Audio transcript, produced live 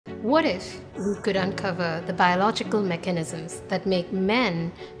What if we could uncover the biological mechanisms that make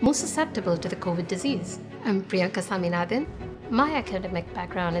men more susceptible to the COVID disease? I'm Priyanka Saminathan. My academic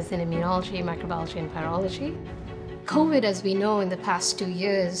background is in immunology, microbiology, and virology. COVID, as we know, in the past 2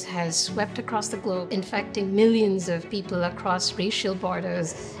 years has swept across the globe, infecting millions of people across racial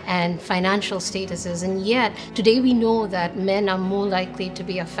borders and financial statuses. And yet, today we know that men are more likely to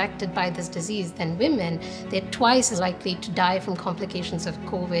be affected by this disease than women. They're twice as likely to die from complications of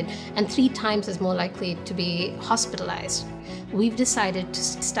COVID and 3 times as more likely to be hospitalized. We've decided to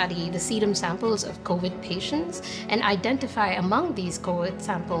study the serum samples of COVID patients and identify among these COVID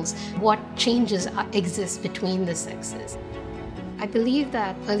samples what changes exist between the sexes. I believe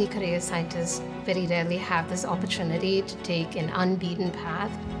that early career scientists very rarely have this opportunity to take an unbeaten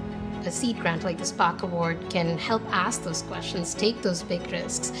path. A seed grant like the Spark Award can help ask those questions, take those big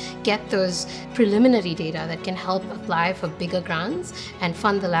risks, get those preliminary data that can help apply for bigger grants and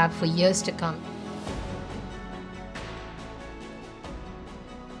fund the lab for years to come.